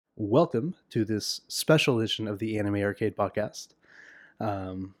welcome to this special edition of the Anime Arcade Podcast.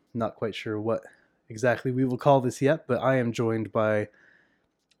 Not quite sure what exactly we will call this yet, but I am joined by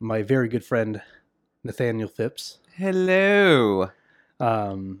my very good friend Nathaniel Phipps. Hello.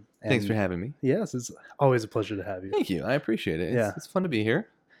 Thanks Thanks for having me. Yes, it's always a pleasure to have you. Thank you. I appreciate it. It's fun to be here.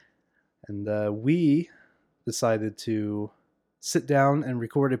 And we decided to sit down and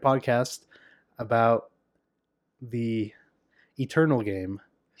record a podcast about the Eternal game,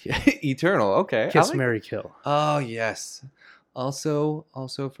 Eternal. Okay. Kiss, Marry, Kill. Oh, yes. Also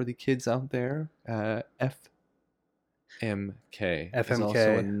for the kids out there, FMK is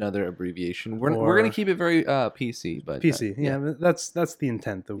also another abbreviation. We're going to keep it very PC, but PC. But that's the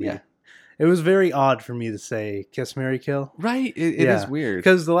intent that we. Yeah. It was very odd for me to say Kiss, Marry, Kill. Right. It is weird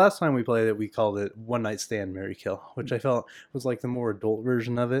because the last time we played it, we called it One Night Stand, Marry, Kill, which I felt was like the more adult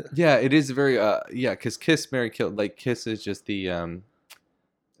version of it. Yeah, it is very because Kiss, Marry, Kill, like Kiss is just the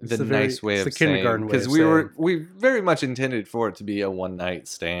nice way of saying, because we very much intended for it to be a one night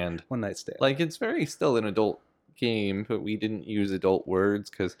stand. Like it's very still an adult game, but we didn't use adult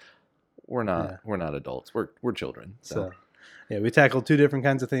words because we're not adults. We're children. So yeah, we tackled two different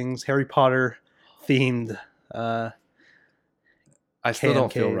kinds of things. Harry Potter themed. I still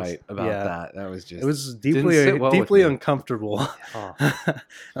don't feel right about that. That was just, it was deeply uncomfortable.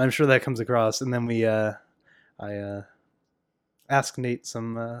 I'm sure that comes across. And then I asked Nate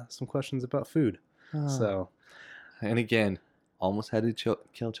some questions about food. So, and again, almost had to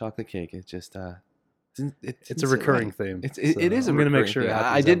kill chocolate cake. It just it's a recurring theme. It is. I'm going to make sure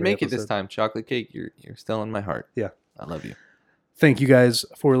I did make it this time. Chocolate cake, you're still in my heart. Yeah, I love you. Thank you guys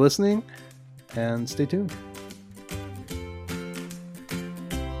for listening, and stay tuned.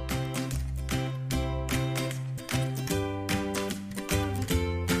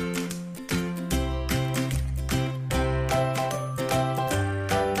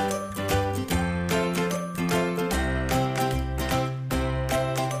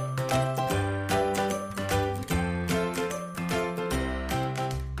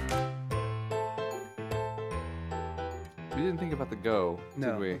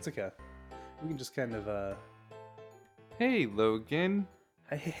 It's okay. We can just kind of Hey, Logan.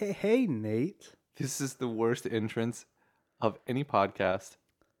 Hey, Nate. This is the worst entrance of any podcast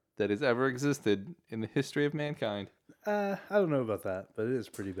that has ever existed in the history of mankind. I don't know about that, but it is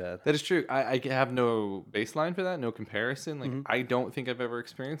pretty bad. That is true. I have no baseline for that, no comparison. Like I don't think I've ever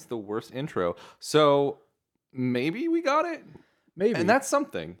experienced the worst intro. So maybe we got it. Maybe. And that's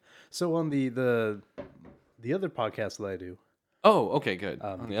something. So on the other podcast that I do. Oh, okay, good.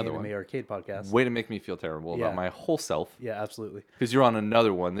 On the other one, Anime Arcade Podcast. Way to make me feel terrible about my whole self. Yeah, absolutely. Because you're on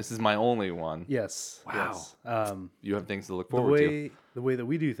another one. This is my only one. Yes. Wow. Yes. You have things to look forward to. The way that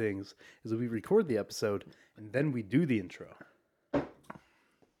we do things is that we record the episode and then we do the intro.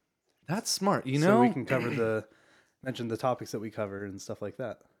 That's smart. So we can mention the topics that we cover and stuff like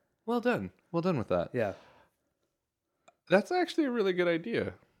that. Well done. Well done with that. Yeah. That's actually a really good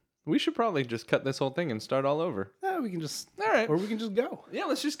idea. We should probably just cut this whole thing and start all over. Yeah, we can just... All right. Or we can just go. Yeah,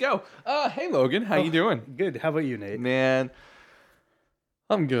 let's just go. Hey, Logan. How you doing? Good. How about you, Nate? Man,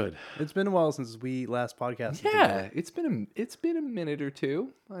 I'm good. It's been a while since we last podcasted. Yeah, it's been a minute or two,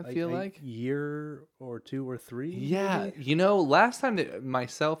 I feel like. A year or two or three? Yeah. Maybe? Last time that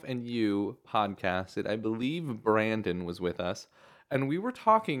myself and you podcasted, I believe Brandon was with us, and we were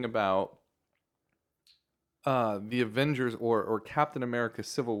talking about the Avengers or Captain America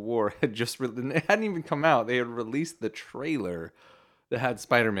Civil War had it hadn't even come out. They had released the trailer that had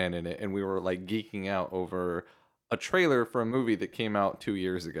Spider-Man in it, and we were like geeking out over a trailer for a movie that came out 2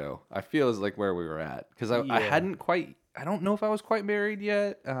 years ago. I feel is like where we were at because I hadn't quite. I don't know if I was quite married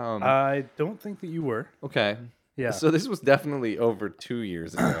yet. I don't think that you were. Okay. Yeah. So this was definitely over 2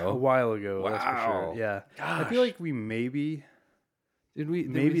 years ago. A while ago. Wow. That's for sure. Yeah. Gosh. I feel like we maybe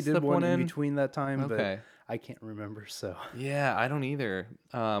did one in between that time. Okay. But I can't remember, so. Yeah, I don't either.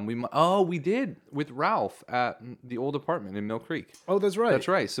 We did with Ralph at the old apartment in Mill Creek. Oh, that's right. That's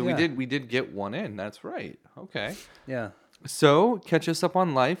right. So we did get one in. That's right. Okay. Yeah. So catch us up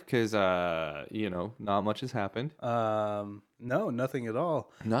on life, because not much has happened. No, nothing at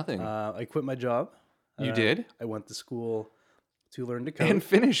all. Nothing. I quit my job. You did? I went to school to learn to code and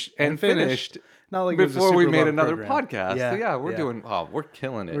finished. Not like before we made another program. podcast. Yeah, we're doing. Oh, we're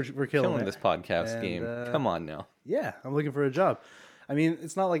killing it. We're killing this podcast game. Come on now. Yeah, I'm looking for a job. I mean,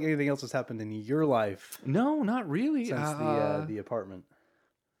 it's not like anything else has happened in your life. No, not really. Since the apartment.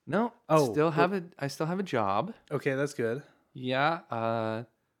 No. I still have a job. Okay, that's good. Yeah.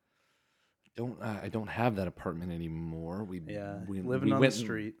 I don't have that apartment anymore. We living on the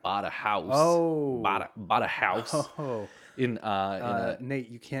street. Bought a house. Oh, bought a house. Oh, in Nate,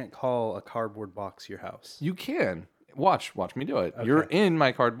 you can't call a cardboard box your house. You can watch me do it. Okay. You're in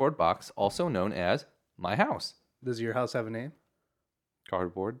my cardboard box, also known as my house. Does your house have a name?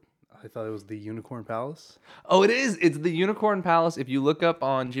 Cardboard. I thought it was the Unicorn Palace. Oh, it is. It's the Unicorn Palace. If you look up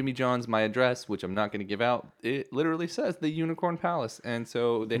on Jimmy John's my address, which I'm not going to give out, it literally says the Unicorn Palace, and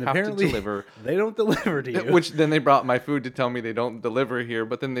so they have to deliver. They don't deliver to you. Which then they brought my food to tell me they don't deliver here,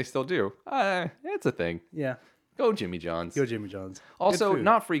 but then they still do. It's a thing. Yeah. Go Jimmy John's. Go Jimmy John's. Also,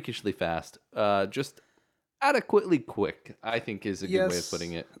 not freakishly fast. Just adequately quick, I think is a good way of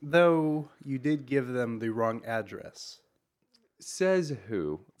putting it. Though you did give them the wrong address. Says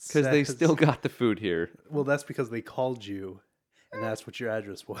who? Because they still got the food here. Well, that's because they called you, and that's what your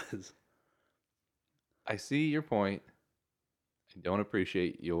address was. I see your point. I don't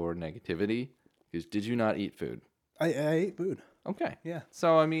appreciate your negativity. Because did you not eat food? I ate food. Okay. Yeah.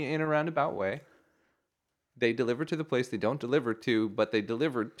 So, I mean, in a roundabout way, they deliver to the place they don't deliver to, but they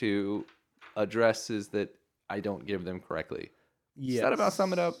delivered to addresses that I don't give them correctly. Yes. Does that about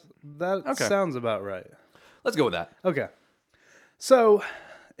sum it up? That sounds about right. Let's go with that. Okay. So,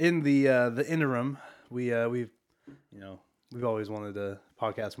 in the interim, we've always wanted to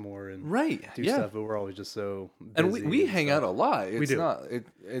podcast more and do stuff, but we're always just so busy. And we hang out a lot. We do.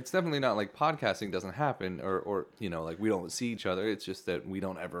 It's definitely not like podcasting doesn't happen or like we don't see each other. It's just that we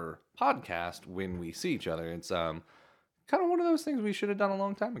don't ever podcast when we see each other. It's kind of one of those things we should have done a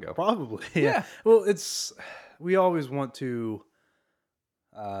long time ago. Probably. Yeah. Well, we always want to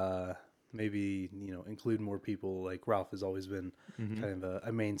maybe include more people. Like Ralph has always been kind of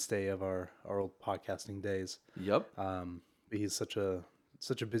a mainstay of our old podcasting days. Yep. But he's such a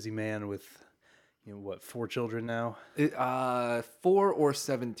busy man with 4 children now? 4 or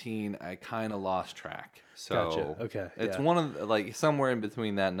 17. I kind of lost track. So gotcha. Okay. It's one of like somewhere in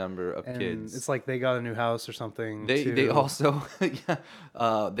between that number of kids. It's like they got a new house or something. They also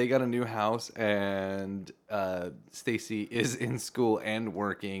they got a new house, and Stacy is in school and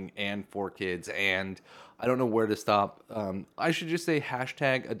working and 4 kids, and I don't know where to stop. I should just say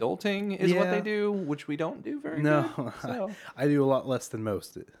 #adulting is what they do, which we don't do very good. So. I do a lot less than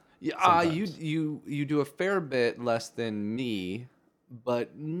most. Yeah, you do a fair bit less than me,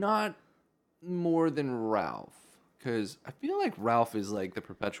 but not more than Ralph. Because I feel like Ralph is like the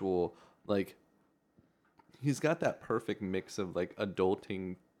perpetual, like, he's got that perfect mix of like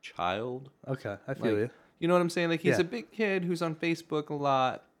adulting child. Okay, I feel you. You know what I'm saying? Like he's a big kid who's on Facebook a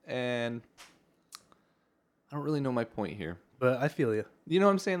lot, and I don't really know my point here. But I feel you. You know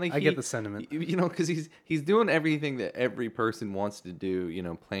what I'm saying? Like I get the sentiment. Because he's doing everything that every person wants to do.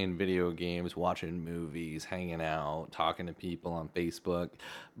 Playing video games, watching movies, hanging out, talking to people on Facebook.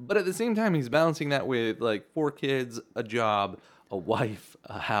 But at the same time, he's balancing that with like 4 kids, a job, a wife,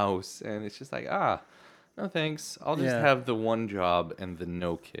 a house, and it's just like no thanks. I'll just have the one job and the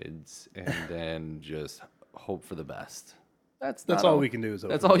no kids, and then just hope for the best. That's all we can do.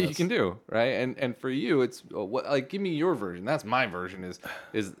 That's all you can do, right? And for you, it's give me your version. That's my version.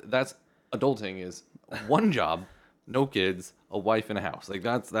 Is that's adulting is one job, no kids, a wife, and a house. Like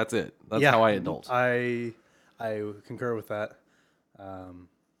that's it. That's how I adult. I concur with that. I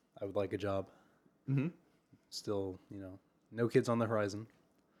would like a job. Mm-hmm. Still, no kids on the horizon.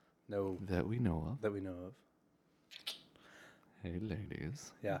 No that we know of. Hey,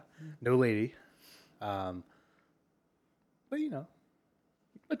 ladies. Yeah, no lady. But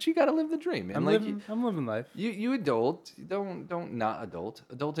but you gotta live the dream, man. I'm living life. You adult. Don't not adult.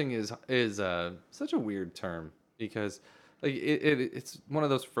 Adulting is such a weird term because like it's one of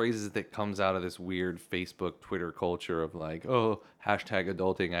those phrases that comes out of this weird Facebook, Twitter culture of like,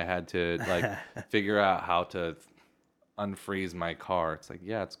 #adulting. I had to like figure out how to unfreeze my car. It's like,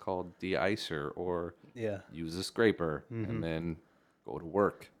 it's called de-icer or use a scraper and then go to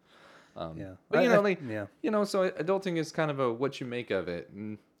work. But so adulting is kind of what you make of it.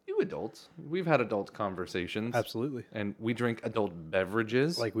 And you adults, we've had adult conversations. Absolutely. And we drink adult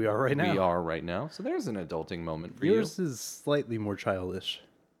beverages. Like we are right now. We are right now. So there's an adulting moment for Yours is slightly more childish.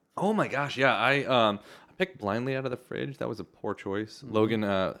 Oh my gosh, yeah. I picked blindly out of the fridge. That was a poor choice. Mm-hmm. Logan,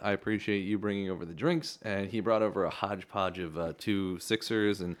 I appreciate you bringing over the drinks. And he brought over a hodgepodge of 2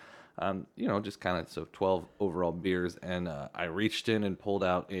 Sixers and just kind of 12 overall beers. And I reached in and pulled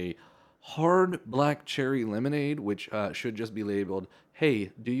out a hard black cherry lemonade, which should just be labeled,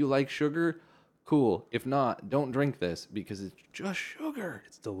 "Hey, do you like sugar? Cool. If not, don't drink this because it's just sugar."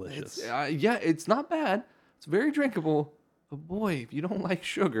 It's delicious. It's not bad. It's very drinkable. But boy, if you don't like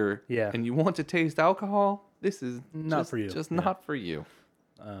sugar and you want to taste alcohol, this is not for you. Just not for you.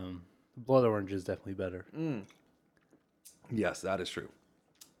 Blood orange is definitely better. Yes, that is true.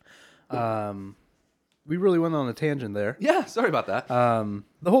 We really went on a tangent there. Yeah, sorry about that.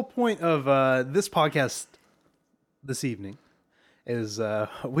 The whole point of this podcast this evening is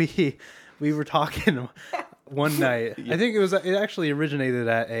we were talking one night. Yeah. I think it actually originated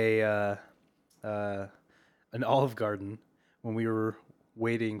at an Olive Garden when we were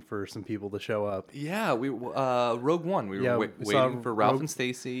waiting for some people to show up. Yeah, we Rogue One. We were waiting for Ralph and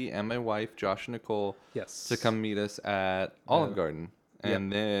Stacy and my wife, Josh and Nicole, to come meet us at Olive Garden.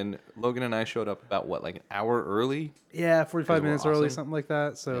 And then Logan and I showed up about, like an hour early? Yeah, 45 minutes early, something like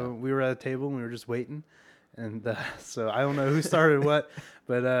that. So we were at a table and we were just waiting. And so I don't know who started what,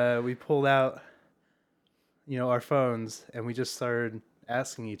 but we pulled out, our phones and we just started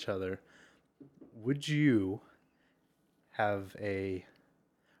asking each other, would you have a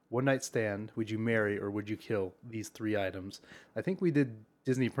one-night stand? Would you marry or would you kill these 3 items? I think we did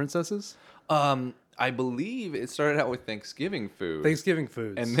Disney princesses. I believe it started out with Thanksgiving foods.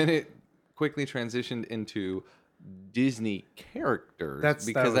 And then it quickly transitioned into Disney characters.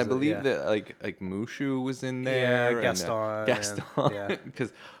 Because I believe that like Mushu was in there. Yeah, Gaston.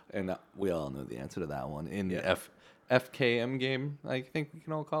 Because we all know the answer to that one. In the FKM game, I think we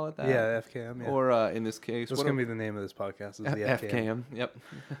can all call it that. Yeah, FKM. Yeah. Or in this case, what's going to be the name of this podcast? Is the FKM. Yep.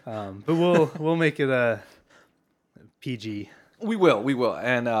 But we'll make it a PG. We will,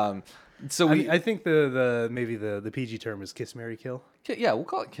 and so I think the maybe the PG term is Kiss, Marry, Kill. Yeah, we'll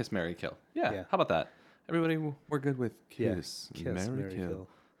call it Kiss, Marry, Kill. Yeah. How about that? Everybody, we're good with Kiss, Marry, Kill.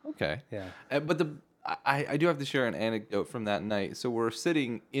 Okay. Yeah. But I do have to share an anecdote from that night. So we're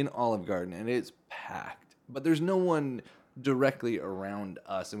sitting in Olive Garden, and it's packed, but there's no one directly around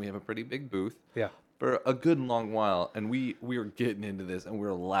us, and we have a pretty big booth. Yeah. For a good long while, and we were getting into this, and we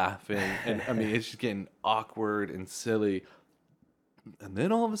were laughing, and I mean, it's just getting awkward and silly. And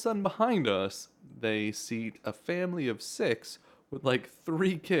then all of a sudden behind us, they seat a family of 6 with like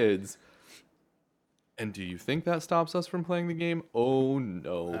 3 kids. And do you think that stops us from playing the game? Oh,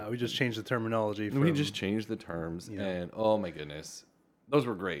 no. We just changed the terminology. We just changed the terms. And oh my goodness, those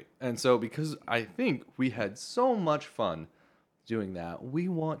were great. And so because I think we had so much fun doing that, we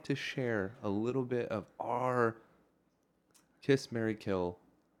want to share a little bit of our Kiss, Marry, Kill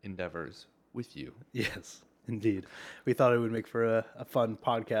endeavors with you. Yes. Indeed. We thought it would make for a fun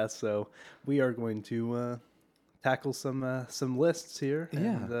podcast, so we are going to tackle some lists here,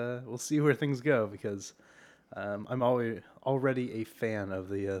 and we'll see where things go, because I'm already a fan of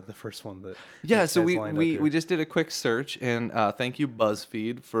the first one. So we just did a quick search, and thank you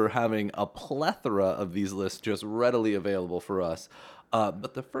BuzzFeed for having a plethora of these lists just readily available for us.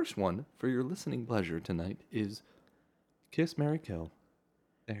 But the first one, for your listening pleasure tonight, is Kiss, Marry, Kill,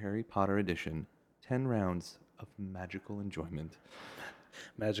 the Harry Potter edition. 10 rounds of magical enjoyment.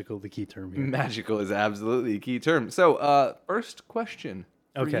 Magical, the key term here. Magical is absolutely a key term. So, first question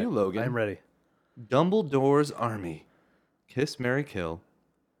for you, Logan. I'm ready. Dumbledore's Army. Kiss, Marry, Kill.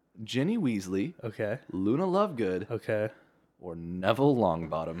 Ginny Weasley. Okay. Luna Lovegood. Okay. Or Neville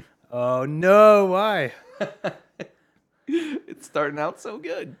Longbottom. Oh, no. Why? It's starting out so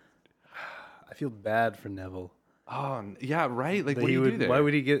good. I feel bad for Neville. Oh, yeah, right? Like, what do you do there? Why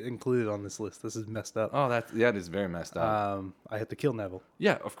would he get included on this list? This is messed up. Oh, that is very messed up. I have to kill Neville.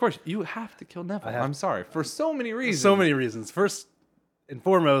 Yeah, of course. You have to kill Neville. I'm sorry. For so many reasons. So many reasons. First and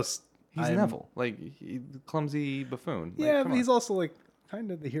foremost, he's Neville. Like, clumsy buffoon. Like, but he's also, like, kind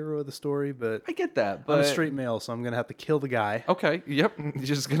of the hero of the story, but... I get that, but... I'm a straight male, so I'm going to have to kill the guy. Okay, yep. You're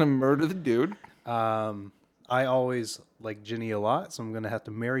just going to murder the dude. I always like Ginny a lot, so I'm going to have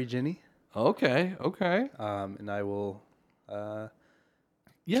to marry Ginny. Okay. And I will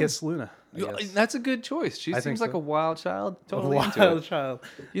kiss Luna. That's a good choice. She seems like a wild child. Totally a wild child.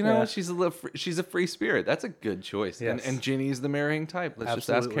 You know, she's a free spirit. That's a good choice. Yes. And Ginny's the marrying type. Let's just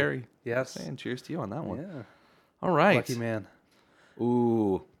ask Harry. Yes. Man, cheers to you on that one. Yeah. All right. Lucky man.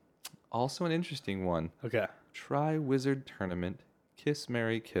 Ooh. Also an interesting one. Okay. Tri-Wizard Tournament. Kiss,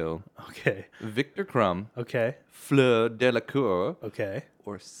 Marry, Kill. Okay. Victor Crumb. Okay. Fleur Delacour. Okay.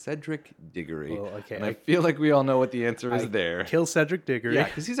 Or Cedric Diggory. Well, okay. And I feel like we all know what the answer is there. Kill Cedric Diggory. Yeah,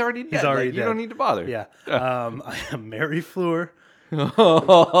 because he's already dead. Dead. You don't need to bother. Yeah. I am Mary Fleur.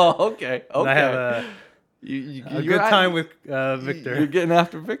 Okay. And I have a good time with Victor. You're getting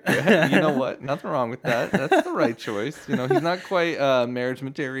after Victor. You know what? Nothing wrong with that. That's the right choice. You know, he's not quite marriage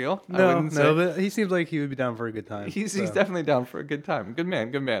material. No, but he seems like he would be down for a good time. He's definitely down for a good time. Good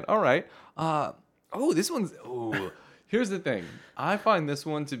man. All right. This one's... Here's the thing. I find this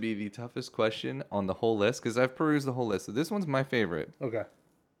one to be the toughest question on the whole list, because I've perused the whole list. So this one's my favorite. Okay.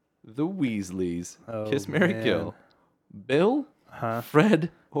 The Weasleys. Kiss, Marry, Kill. Bill,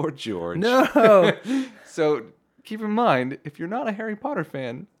 Fred or George. No. So keep in mind, if you're not a Harry Potter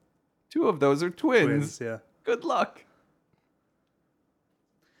fan, 2 of those are twins. Yeah. Good luck.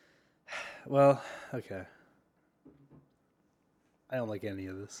 Well, okay. I don't like any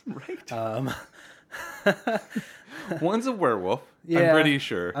of this. Right. One's a werewolf. Yeah, I'm pretty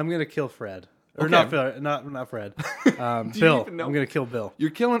sure. I'm gonna kill Fred. Or Okay. not Fred. Bill. I'm gonna kill Bill.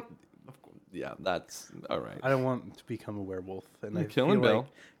 You're killing. Yeah, that's all right. I don't want to become a werewolf, and You're killing Bill. Like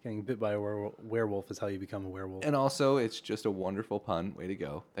getting bit by a werewolf is how you become a werewolf. And also, it's just a wonderful pun. Way to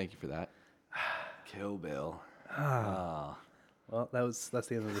go! Thank you for that. Kill Bill. Well, that's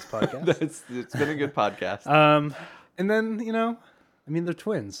the end of this podcast. It's been a good podcast. And then they're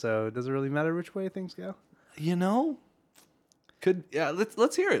twins, so does it really matter which way things go? Let's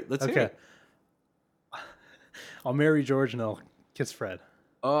hear it. Let's hear it. I'll marry George and I'll kiss Fred.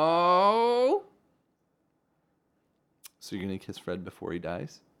 Oh. So you're gonna kiss Fred before he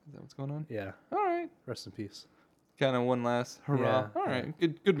dies? Is that what's going on? Yeah. All right. Rest in peace. Kind of one last hurrah. Yeah. All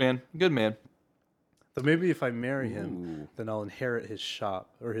right. Good man. Good man. So maybe if I marry him, then I'll inherit his shop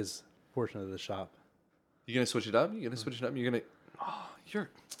or his portion of the shop. You gonna switch it up? You're gonna. Oh,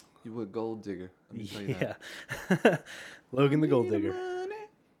 you a gold digger. Let me tell you that. Yeah. Logan the gold digger.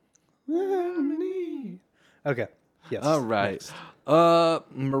 Okay. Yes. All right. Next.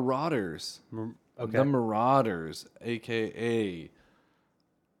 Marauders. Okay. The Marauders, aka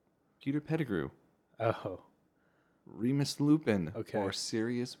Peter Pettigrew. Oh. Remus Lupin. Okay. Or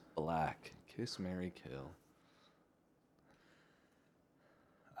Sirius Black. Kiss, marry, kill.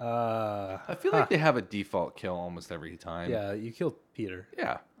 I feel like they have a default kill almost every time. Yeah, you killed Peter.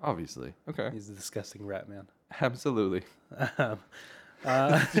 Yeah, obviously. Okay. He's a disgusting rat man. Absolutely.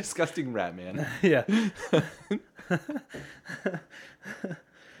 Disgusting rat man. Yeah.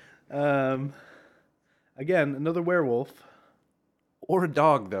 Again, another werewolf. Or a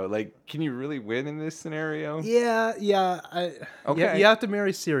dog, though. Like, can you really win in this scenario? Yeah. Okay. You have to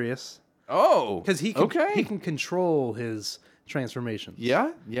marry Sirius. Oh. Because he can control his transformations.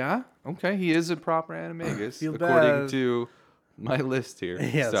 Yeah. Okay, he is a proper animagus, according to my list here.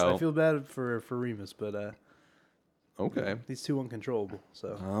 Yes, so. I feel bad for Remus, but okay, these two uncontrollable.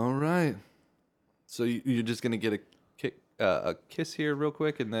 So all right, so you're just gonna get a kiss here real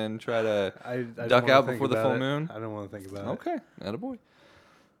quick, and then try to I duck out before the full moon. I don't want to think about it. Okay, attaboy.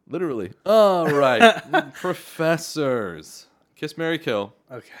 Literally. All right, professors. Kiss, marry, kill.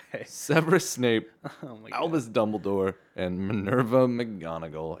 Okay. Severus Snape, oh my Albus Dumbledore, and Minerva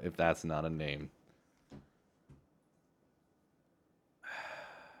McGonagall, if that's not a name.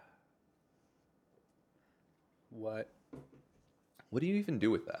 What? What do you even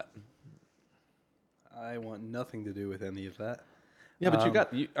do with that? I want nothing to do with any of that. Yeah, but I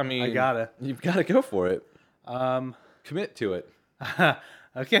gotta. You've got to go for it. Commit to it.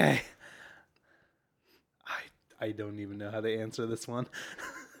 Okay. I don't even know how to answer this one.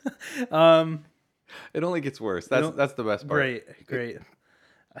 It only gets worse. That's the best part. Great.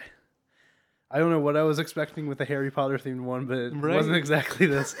 I don't know what I was expecting with a Harry Potter themed one, but it wasn't exactly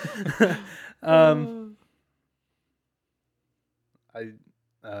this. I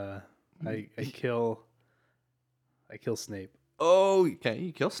kill Snape. Oh, okay.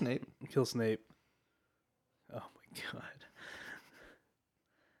 You kill Snape. Kill Snape. Oh my god.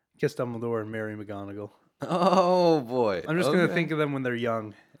 Kiss Dumbledore and marry McGonagall. Oh boy. I'm just gonna think of them when they're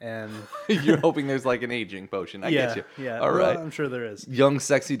young, and you're hoping there's like an aging potion. I get you. Yeah. All right. I'm sure there is. Young,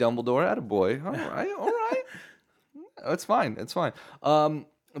 sexy Dumbledore. Attaboy. All right. It's fine.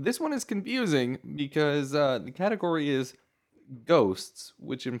 This one is confusing because the category is ghosts,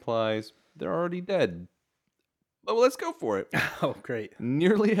 which implies they're already dead. But let's go for it. Oh, great.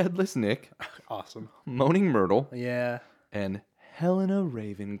 Nearly Headless Nick. Awesome. Moaning Myrtle. Yeah. And Helena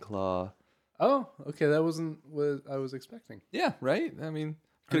Ravenclaw. Oh, okay. That wasn't what I was expecting. Yeah, right? I mean,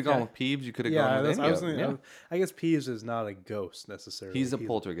 could have gone with Peeves. You could have gone with any of them. I guess Peeves is not a ghost necessarily. He's a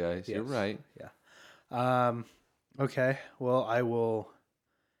poltergeist. Yes. You're right. Yeah. Okay. Well, I will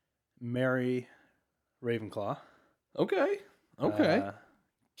marry Ravenclaw. Okay.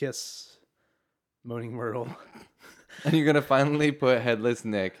 Kiss Moaning Myrtle. And you're going to finally put Headless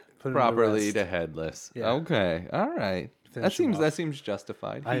Nick properly to Headless. Yeah. Okay. All right. That seems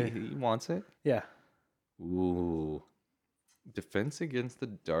justified. He wants it. Yeah. Ooh. Defense against the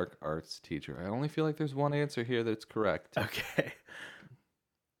dark arts teacher. I only feel like there's one answer here that's correct. Okay.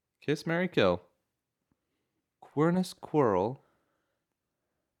 Kiss, marry, kill. Quirnus Quirrell,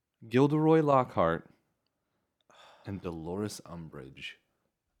 Gilderoy Lockhart, and Dolores Umbridge.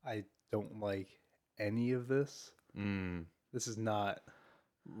 I don't like any of this. This is not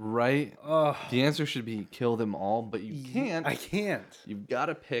Right? The answer should be kill them all, but you can't. I can't. You've got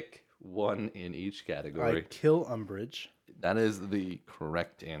to pick one in each category. I kill Umbridge. That is the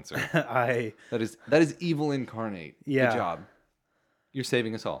correct answer. That is evil incarnate. Yeah. Good job. You're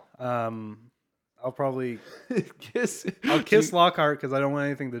saving us all. I'll probably kiss Lockhart because I don't want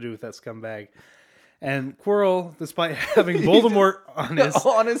anything to do with that scumbag. And Quirrell, despite having Voldemort on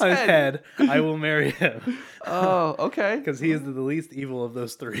his head, I will marry him. Oh, okay. Because he is the least evil of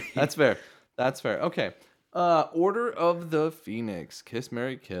those three. That's fair. Okay. Order of the Phoenix. Kiss,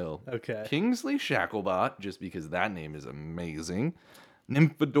 Marry, Kill. Okay. Kingsley Shacklebot, just because that name is amazing.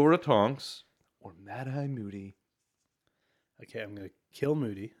 Nymphadora Tonks. Or Mad-Eye Moody. Okay, I'm going to kill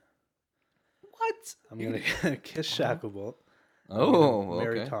Moody. What? I'm going to kiss Shacklebolt. Oh,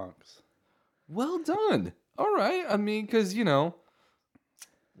 marry Tonks. Well done. All right. I mean, because,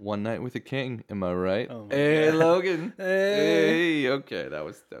 one night with a king. Am I right? Oh hey, God. Logan. Hey. Okay. That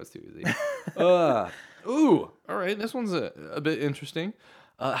was too easy. All right. This one's a bit interesting.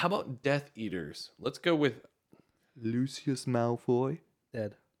 How about Death Eaters? Let's go with Lucius Malfoy.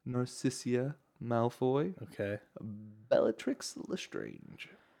 Dead. Narcissia Malfoy. Okay. Bellatrix Lestrange.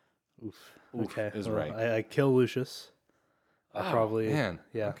 Oof. Okay. Is right. I kill Lucius. Probably. Man.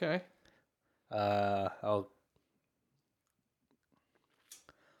 Yeah. Okay. I'll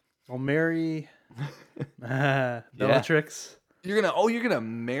marry Bellatrix. You're gonna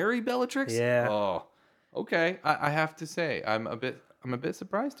marry Bellatrix? Yeah. Oh. Okay. I have to say, I'm a bit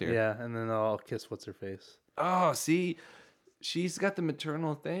surprised here. Yeah, and then I'll kiss what's her face. Oh, see, she's got the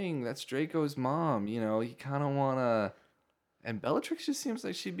maternal thing. That's Draco's mom. You kind of wanna. And Bellatrix just seems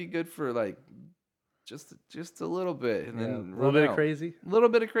like she'd be good for like just a little bit, and then a little bit of crazy. A little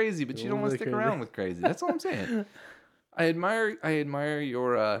bit of crazy, but you don't want to stick around with crazy. That's all I'm saying. I admire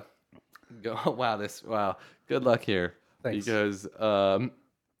your wow. Good luck here. Thanks. Because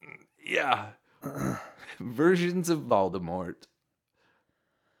versions of Voldemort.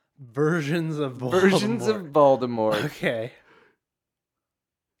 Versions of Voldemort. Okay.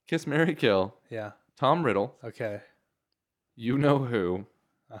 Kiss, Marry, Kill. Yeah. Tom Riddle. Okay. You know who.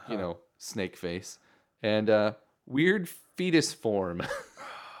 Snake Face. And weird fetus form.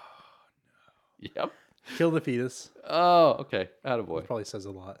 Yep. Kill the fetus. Oh, okay. Attaboy. That probably says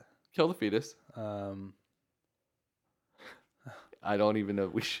a lot. Kill the fetus. I don't even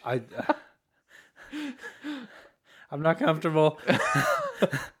know. I'm not comfortable.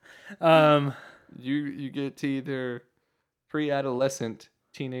 You get to either pre-adolescent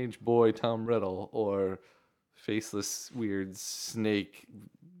teenage boy Tom Riddle or faceless, weird snake,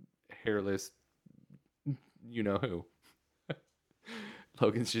 hairless. You know who.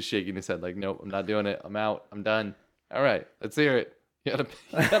 Logan's just shaking his head like, nope, I'm not doing it. I'm out. I'm done. All right, let's hear it. You gotta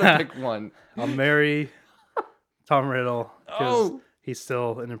pick one. I'll marry Tom Riddle because he's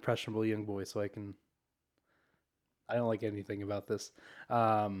still an impressionable young boy, so I don't like anything about this.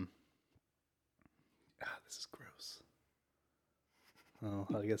 This is gross. Oh,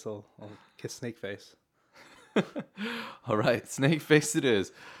 I guess I'll kiss Snakeface. All right, Snakeface it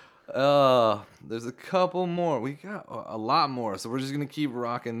is. There's a couple more. We got a lot more, so we're just gonna keep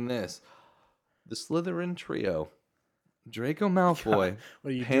rocking this. The Slytherin trio: Draco Malfoy,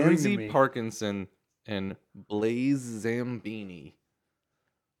 Pansy Parkinson, and Blaise Zambini.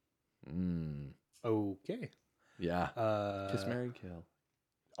 Okay. Yeah. Kiss, Marry, Kill.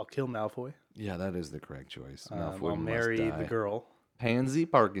 I'll kill Malfoy. Yeah, that is the correct choice. Malfoy I'll marry the girl. Pansy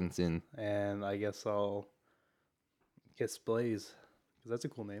Parkinson. And I guess I'll kiss Blaise, because that's a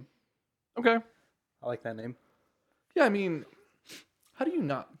cool name. Okay. I like that name. Yeah, I mean, how do you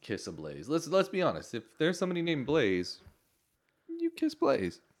not kiss a Blaise? Let's be honest. If there's somebody named Blaise, you kiss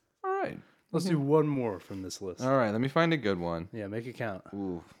Blaise. All right. Let's do one more from this list. All right, let me find a good one. Yeah, make it count.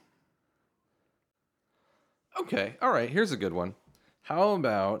 Ooh. Okay, all right, here's a good one. How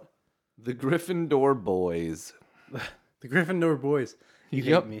about the Gryffindor Boys? The Gryffindor Boys. You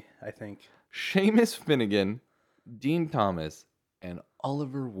hate me, I think. Seamus Finnegan, Dean Thomas, and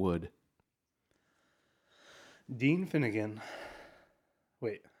Oliver Wood. Dean Finnegan.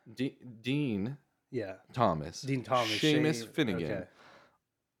 Wait. Dean. Yeah. Thomas. Dean Thomas. Seamus Finnegan. Okay.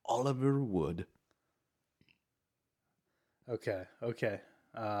 Oliver Wood. Okay.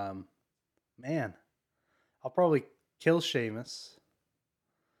 Man. I'll probably kill Seamus.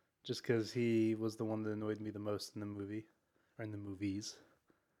 Just because he was the one that annoyed me the most in the movie. Or in the movies.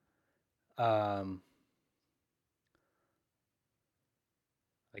 I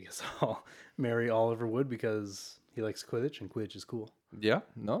guess I'll marry Oliver Wood because he likes Quidditch and Quidditch is cool. Yeah,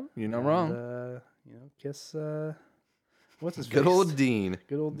 no, you're not wrong. Kiss what's his Good face? old Dean.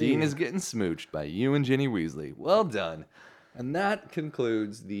 Good old Dean. Dean is getting smooched by you and Ginny Weasley. Well done. And that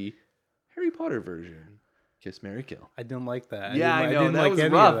concludes the Harry Potter version. Kiss, Marry, Kill. I didn't like that. Yeah, I know. That was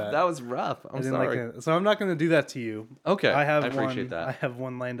rough. That was rough. I'm sorry. So I'm not going to do that to you. Okay. I appreciate that. I have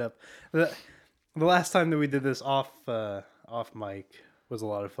one lined up. The last time that we did this off mic was a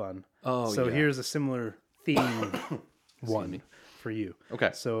lot of fun. Oh, so here's a similar theme one for you.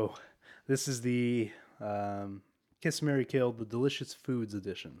 Okay. So this is the Kiss, Marry, Kill, the Delicious Foods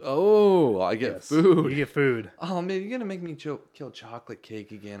edition. Oh, I get food. You get food. Oh, man, you're going to make me kill chocolate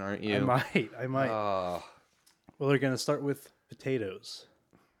cake again, aren't you? I might. Well, they're going to start with potatoes.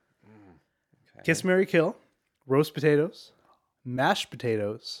 Okay. Kiss, Marry, Kill, roast potatoes, mashed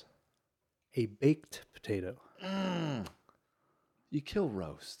potatoes, a baked potato. You kill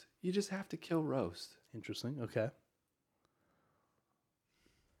roast. You just have to kill roast. Interesting. Okay.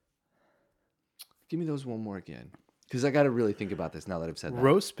 Give me those one more again. Because I got to really think about this now that I've said that.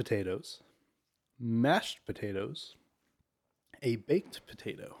 Roast potatoes, mashed potatoes, a baked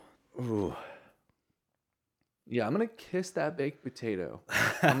potato. Ooh. Yeah, I'm going to kiss that baked potato.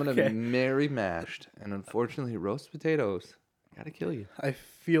 I'm going to marry mashed. And unfortunately, roast potatoes, got to kill you. I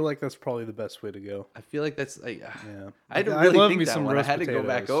feel like that's probably the best way to go. I feel like that's like, I had to really think that one. I had to go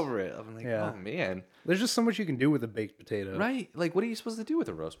back over it. I'm like, oh man. There's just so much you can do with a baked potato. Right. Like, what are you supposed to do with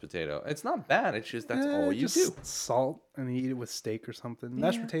a roast potato? It's not bad. It's just that's all you do. Salt and you eat it with steak or something. Yeah.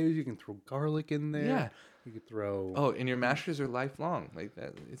 Mashed potatoes, you can throw garlic in there. Yeah. You could throw... Oh, and your mashers are lifelong. Like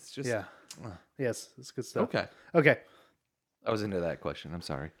that. It's just... Yeah. Yes, it's good stuff. Okay. I was into that question. I'm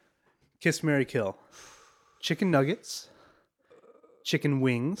sorry. Kiss, Marry, Kill. Chicken nuggets. Chicken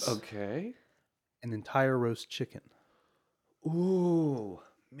wings. Okay. An entire roast chicken. Ooh,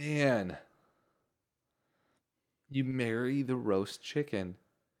 man. You marry the roast chicken.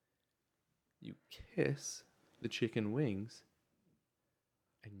 You kiss the chicken wings.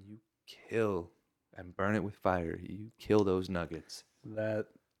 And you kill and burn it with fire. You kill those nuggets. That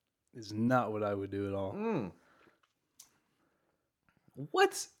is not what I would do at all.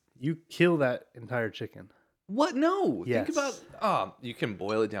 What? You kill that entire chicken. What? No. Yes. Think about, you can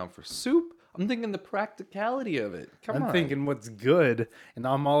boil it down for soup. I'm thinking the practicality of it. I'm thinking what's good, and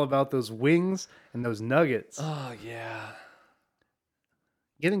I'm all about those wings and those nuggets. Oh, yeah.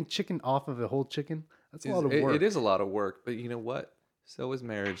 Getting chicken off of a whole chicken, that's a lot of work. It is a lot of work, but you know what? So is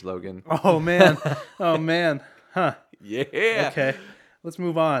marriage, Logan. Oh, man. Oh, man. Huh. Yeah. Okay. Let's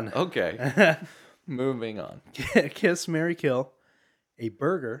move on. Okay. Moving on. Kiss, Marry, Kill. A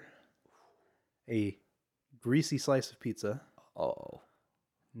burger. A greasy slice of pizza. Oh.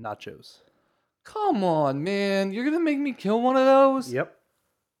 Nachos. Come on, man. You're going to make me kill one of those? Yep.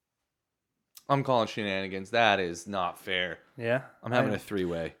 I'm calling shenanigans. That is not fair. Yeah? I'm having a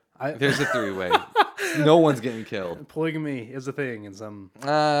three-way. There's a three-way. No one's getting killed. Polygamy is a thing in some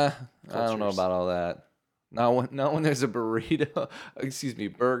I don't know about all that. Not when there's a burrito.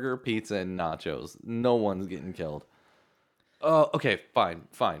 Burger, pizza, and nachos. No one's getting killed. Oh, okay. Fine.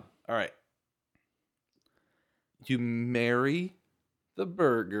 All right. You marry the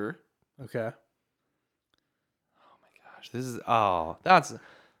burger. Okay. Oh my gosh.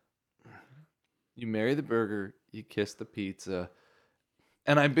 You marry the burger, you kiss the pizza,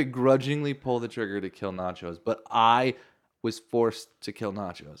 and I begrudgingly pull the trigger to kill nachos, but I was forced to kill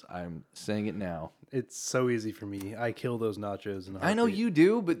nachos. I'm saying it now. It's so easy for me. I kill those nachos. I know you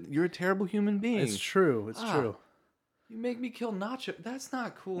do, but you're a terrible human being. It's true. It's true. You make me kill nachos. That's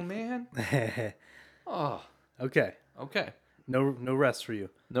not cool, man. Oh. Okay. No rest for you.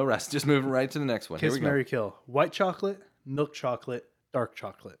 No rest. Just moving right to the next one. Kiss, Marry, Kill. White chocolate, milk chocolate, dark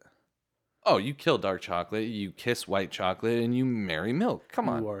chocolate. Oh, you kill dark chocolate, you kiss white chocolate, and you marry milk. Come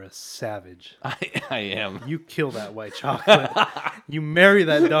on. You are a savage. I am. You kill that white chocolate. You marry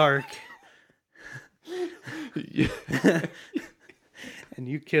that dark. And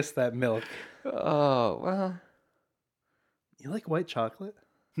you kiss that milk. Oh, well. You like white chocolate?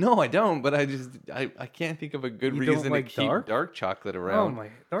 No, I don't, but I can't think of a good reason to keep dark chocolate around. Oh,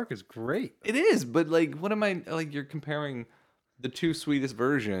 dark is great. It is, but what am I, you're comparing the two sweetest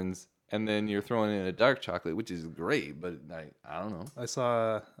versions, and then you're throwing in a dark chocolate, which is great, but I don't know. I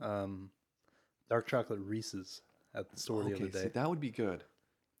saw dark chocolate Reese's at the store the other day. See, that would be good.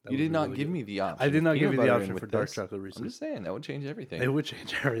 You did not give me the option. I did not give you the option for dark chocolate Reese's. I'm just saying, that would change everything. It would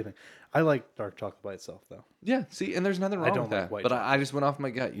change everything. I like dark chocolate by itself, though. Yeah, see, and there's nothing wrong with that. But I just went off my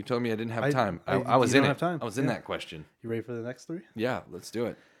gut. You told me I didn't have time. I was in it. I was in that question. You ready for the next three? Yeah, let's do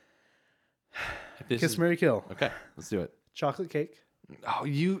it. Kiss, Marry, Kill. Okay, let's do it. Chocolate cake.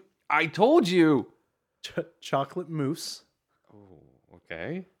 Oh, I told you. Chocolate mousse. Oh,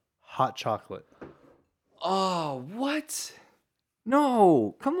 okay. Hot chocolate. Oh, what?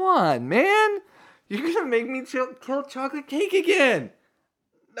 No, come on, man. You're gonna make me kill chocolate cake again.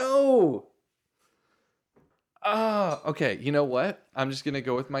 No. Okay. You know what? I'm just gonna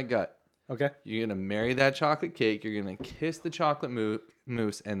go with my gut. Okay. You're gonna marry that chocolate cake. You're gonna kiss the chocolate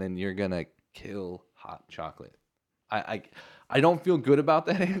mousse, and then you're gonna kill hot chocolate. I don't feel good about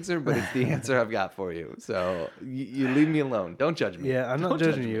that answer, but it's the answer I've got for you. So you leave me alone. Don't judge me. Yeah, I'm not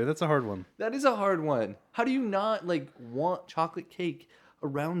judging you. That's a hard one. That is a hard one. How do you not want chocolate cake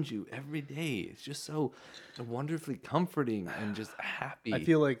around you every day? It's just so wonderfully comforting and just happy. I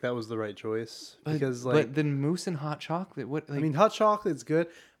feel like that was the right choice because but then mousse and hot chocolate. I mean, hot chocolate's good.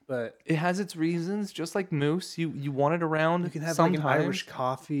 But it has its reasons, just like mousse. You want it around. You can have like an Irish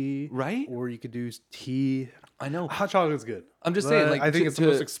coffee, right? Or you could do tea. I know hot chocolate's good. I'm just saying, I think it's the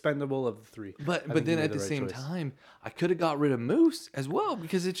most expendable of the three. But then at the same time, I could have got rid of mousse as well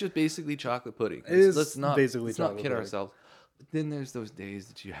because it's just basically chocolate pudding. Let's not kid ourselves. But then there's those days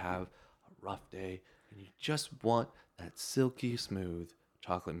that you have a rough day and you just want that silky smooth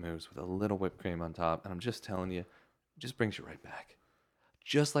chocolate mousse with a little whipped cream on top. And I'm just telling you, it just brings you right back.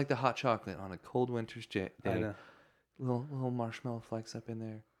 Just like the hot chocolate on a cold winter's day. I know. Little marshmallow flakes up in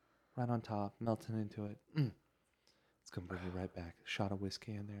there, right on top, melting into it. It's going to bring you right back. A shot of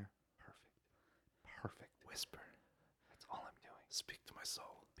whiskey in there. Perfect whisper. That's all I'm doing. Speak to my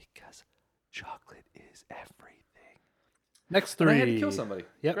soul. Because chocolate is everything. Next three. And I had to kill somebody.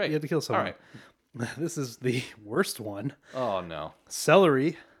 Yep, Great. you had to kill someone. All right. This is the worst one. Oh, no.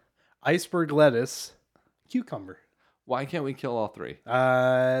 Celery, iceberg lettuce, cucumber. Why can't we kill all three?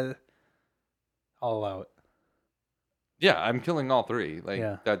 I'll allow it. Yeah, I'm killing all three.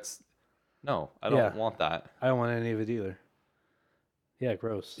 That's... No, I don't want that. I don't want any of it either. Yeah,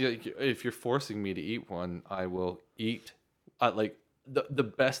 gross. Yeah, if you're forcing me to eat one, I will eat.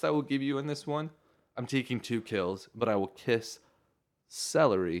 The best I will give you in this one, I'm taking 2 kills, but I will kiss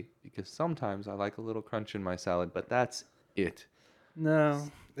celery because sometimes I like a little crunch in my salad, but that's it. No.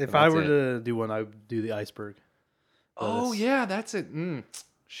 If I were to do one, I would do the iceberg. Oh, yeah, that's it.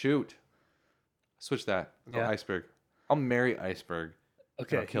 Shoot. Switch that. I'll go iceberg. I'll marry iceberg.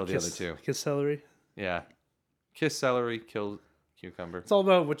 Okay. I'll kill the other 2. Kiss celery? Yeah. Kiss celery, kill cucumber. It's all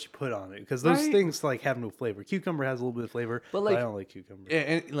about what you put on it because those things have no flavor. Cucumber has a little bit of flavor, but I don't like cucumber.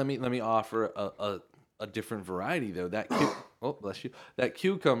 And let me offer a different variety though. That oh, bless you. That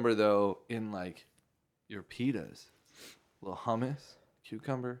cucumber though in your pitas. A little hummus,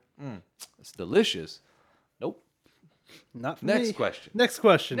 cucumber. It's delicious. Nope. Not for Next me. question. Next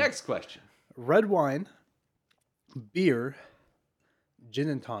question. Red wine, beer, gin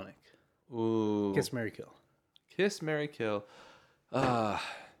and tonic. Ooh. Kiss, marry, kill. Kiss, marry, kill.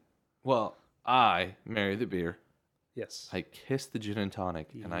 Well, I marry the beer. Yes. I kiss the gin and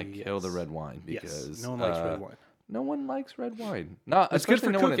tonic, and I kill the red wine because no one likes red wine. No one likes red wine. It's good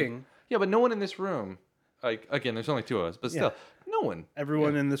for cooking. But no one in this room. Again, there's only 2 of us, but still, no one.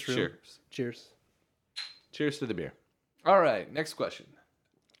 Everyone in this room. Cheers. Cheers to the beer. All right, next question.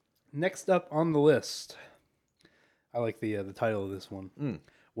 Next up on the list, I like the title of this one.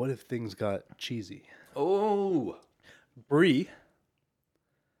 What if things got cheesy? Oh, brie,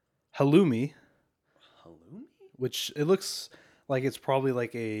 halloumi, which it looks like it's probably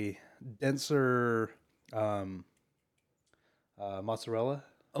like a denser mozzarella.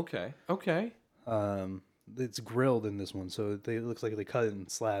 Okay. It's grilled in this one, so it looks like they cut it in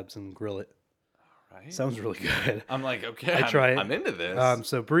slabs and grill it. Right. Sounds really good. I'm like, okay, I'm into this.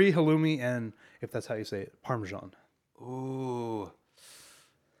 So brie, halloumi, and if that's how you say it, Parmesan. Ooh,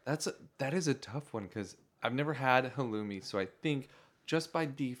 that is a tough one because I've never had halloumi, so I think just by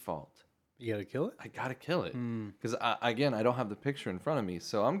default, you gotta kill it. I gotta kill it because I don't have the picture in front of me,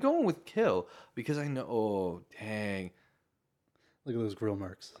 so I'm going with kill because I know. Oh, dang! Look at those grill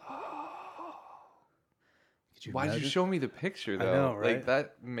marks. Why did you show me the picture though? I know, right?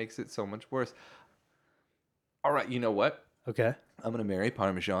 That makes it so much worse. All right, you know what? Okay. I'm going to marry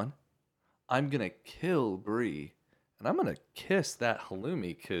Parmesan. I'm going to kill brie. And I'm going to kiss that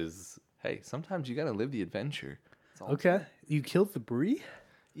halloumi because, hey, sometimes you got to live the adventure. Okay. You killed the brie?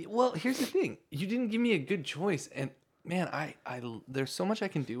 Well, here's the thing. You didn't give me a good choice. And, man, I there's so much I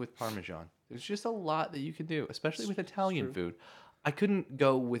can do with Parmesan. There's just a lot that you can do, especially with Italian food. I couldn't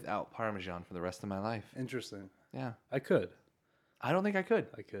go without Parmesan for the rest of my life. Interesting. Yeah. I could. I don't think I could.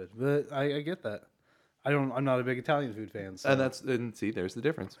 I could. But I get that. I'm not a big Italian food fan. So. And see, there's the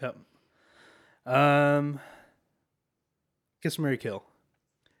difference. Yep. Kiss, marry, kill.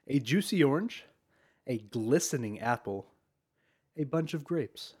 A juicy orange, a glistening apple, a bunch of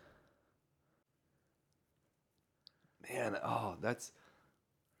grapes. Man, that's...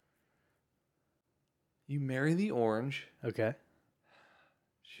 You marry the orange. Okay.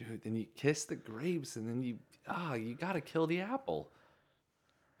 Shoot, then you kiss the grapes, and then you gotta kill the apple.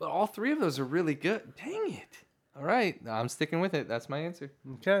 But all three of those are really good. Dang it! All right, I'm sticking with it. That's my answer.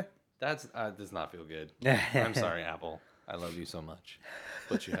 Okay. That's does not feel good. I'm sorry, apple. I love you so much,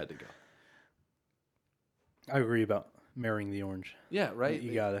 but you had to go. I agree about marrying the orange. Yeah, right.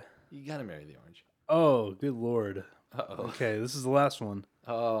 You gotta marry the orange. Oh, good lord. Uh-oh. Okay, this is the last one.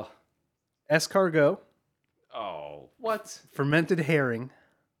 Oh. Escargot. Oh, what? Fermented herring.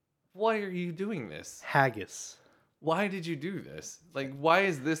 Why are you doing this? Haggis. Why did you do this? Like, why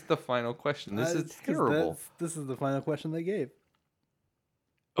is this the final question? This is terrible. This is the final question they gave.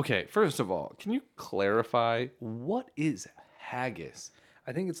 Okay, first of all, can you clarify what is haggis?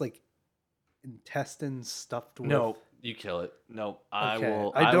 I think it's like intestines stuffed with... No, you kill it. No, I okay.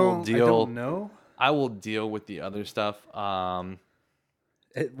 will. I don't know. I will deal with the other stuff.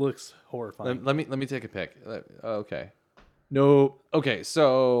 It looks horrifying. Let me take a pic. Okay. No. Okay,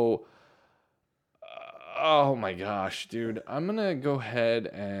 so oh my gosh, dude. I'm going to go ahead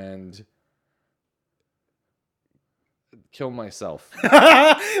and kill myself.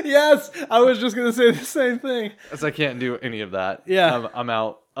 Yes, I was just going to say the same thing. As I can't do any of that. Yeah. I'm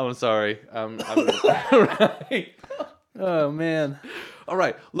out. I'm sorry. Right. Oh man. All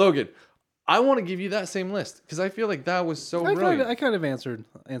right, Logan. I want to give you that same list because I feel like that was so brilliant. I kind of answered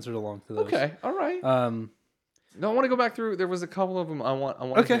along to those. Okay, all right. No, I want to go back through. There was a couple of them. I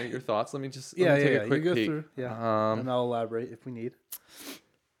want to hear your thoughts. Let me take a quick you go peek. Through. Yeah, and I'll elaborate if we need.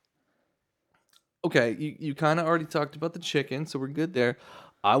 Okay, you kind of already talked about the chicken, so we're good there.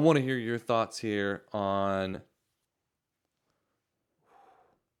 I want to hear your thoughts here on.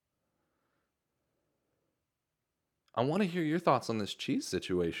 I want to hear your thoughts on this cheese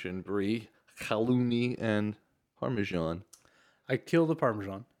situation, brie, halloumi, and Parmesan. I kill the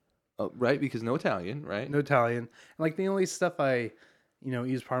Parmesan. Oh, right, because no Italian, right? No Italian. And like the only stuff I,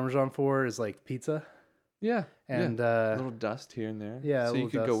 use Parmesan for is like pizza. Yeah. And a little dust here and there. Yeah. So you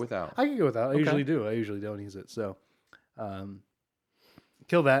could go without. I could go without. I usually do. I usually don't use it. So,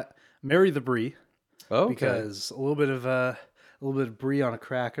 kill that. Marry the brie. Oh, okay. Because a little bit of brie on a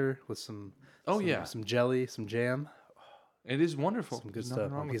cracker with some jelly, some jam. It is wonderful. Some good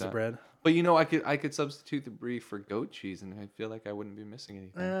stuff on a piece of bread. But I could substitute the brie for goat cheese, and I feel like I wouldn't be missing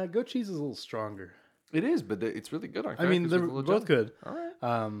anything. Goat cheese is a little stronger. It is, but it's really good. I mean, they're both good. All right.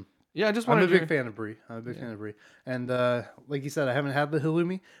 Yeah, I'm a big fan of brie. And like you said, I haven't had the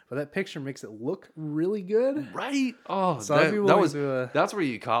halloumi, but that picture makes it look really good. Right? Oh, so that's where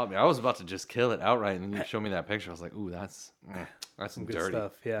you caught me. I was about to just kill it outright, and then you showed me that picture. I was like, ooh, that's some good dirty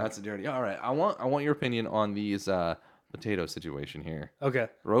stuff. Yeah, that's dirty. All right, I want your opinion on these potato situation here. Okay.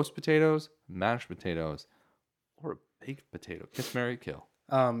 Roast potatoes, mashed potatoes, or a baked potato. Kiss, marry, kill.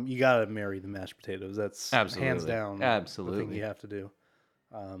 You gotta marry the mashed potatoes. That's hands down. The thing you have to do.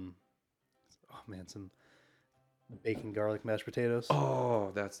 Some bacon garlic mashed potatoes.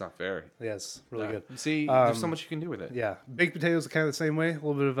 Oh, that's not fair. Yeah, it's really good. See, there's so much you can do with it. Yeah, baked potatoes are kind of the same way. A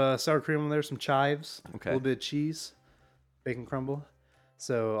little bit of sour cream on there, some chives, a little bit of cheese, bacon crumble.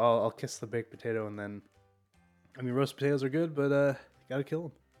 So I'll kiss the baked potato, and then, roast potatoes are good, but you gotta kill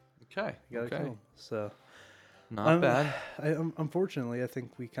them. Okay, you gotta kill them. So not bad. Unfortunately, I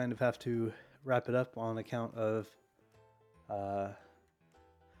think we kind of have to wrap it up on account of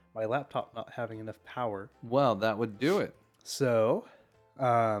my laptop not having enough power. Well, that would do it. So,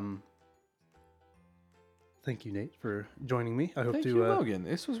 thank you, Nate, for joining me. I hope thank you, Logan.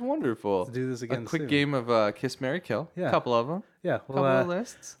 This was wonderful. To do this again. A quick game of Kiss, Marry, Kill. Yeah, a couple of them. Yeah, couple of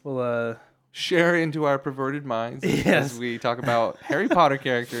lists. We'll share into our perverted minds as we talk about Harry Potter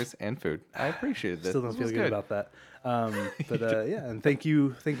characters and food. I appreciated this. Still don't feel good about that. But and thank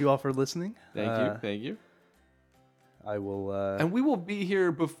you all for listening. Thank you. I will, and we will be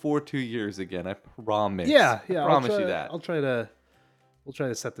here before 2 years again. I promise. Yeah. I promise you that. We'll try to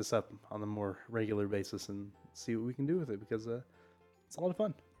set this up on a more regular basis and see what we can do with it because it's a lot of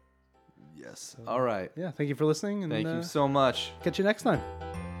fun. Yes. So, all right. Yeah. Thank you for listening. And, thank you so much. Catch you next time.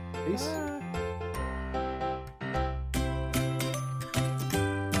 Peace.